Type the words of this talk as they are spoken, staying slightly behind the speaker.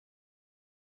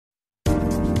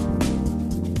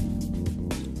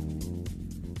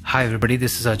Hi everybody,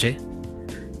 this is Ajay.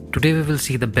 Today we will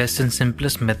see the best and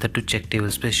simplest method to check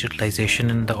tablespace utilization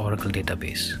in the Oracle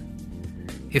database.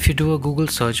 If you do a Google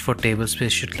search for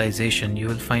tablespace utilization, you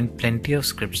will find plenty of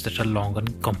scripts that are long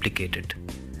and complicated.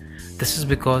 This is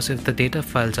because if the data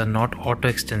files are not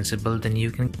auto-extensible, then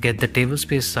you can get the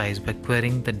tablespace size by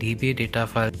querying the DBA data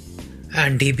file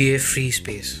and DBA free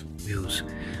space views.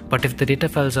 But if the data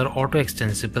files are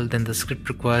auto-extensible, then the script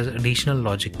requires additional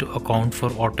logic to account for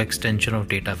auto-extension of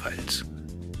data files.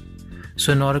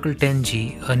 So in Oracle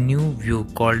 10G, a new view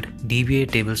called DBA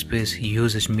tablespace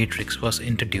usage matrix was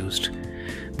introduced.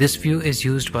 This view is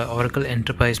used by Oracle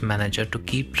Enterprise Manager to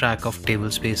keep track of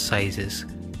tablespace sizes.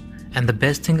 And the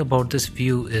best thing about this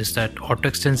view is that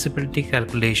auto-extensibility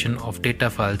calculation of data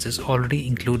files is already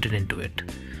included into it,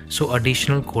 so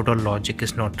additional code or logic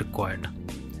is not required.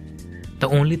 The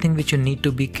only thing which you need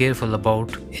to be careful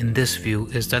about in this view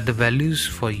is that the values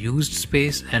for used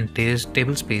space and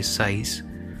tablespace size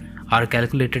are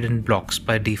calculated in blocks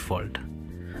by default.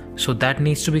 So that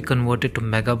needs to be converted to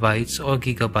megabytes or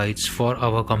gigabytes for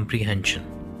our comprehension.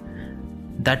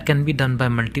 That can be done by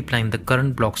multiplying the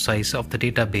current block size of the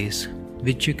database,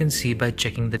 which you can see by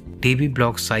checking the db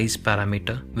block size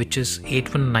parameter, which is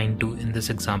 8192 in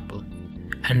this example,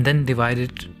 and then divide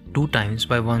it 2 times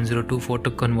by 1024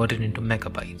 to convert it into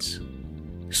megabytes.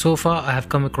 So far I have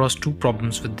come across 2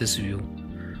 problems with this view.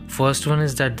 First one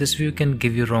is that this view can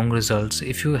give you wrong results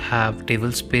if you have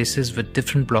table spaces with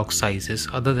different block sizes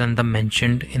other than the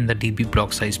mentioned in the db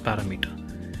block size parameter.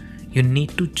 You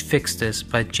need to fix this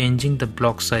by changing the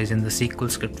block size in the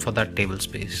SQL script for that table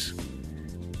space.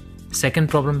 Second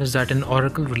problem is that in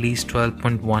Oracle release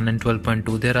 12.1 and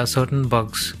 12.2 there are certain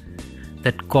bugs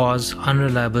that cause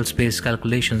unreliable space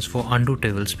calculations for undo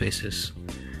table spaces,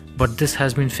 but this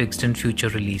has been fixed in future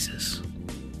releases.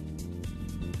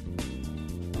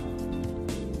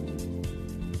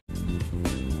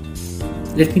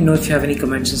 Let me know if you have any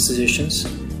comments and suggestions.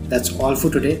 That's all for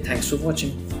today. Thanks for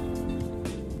watching.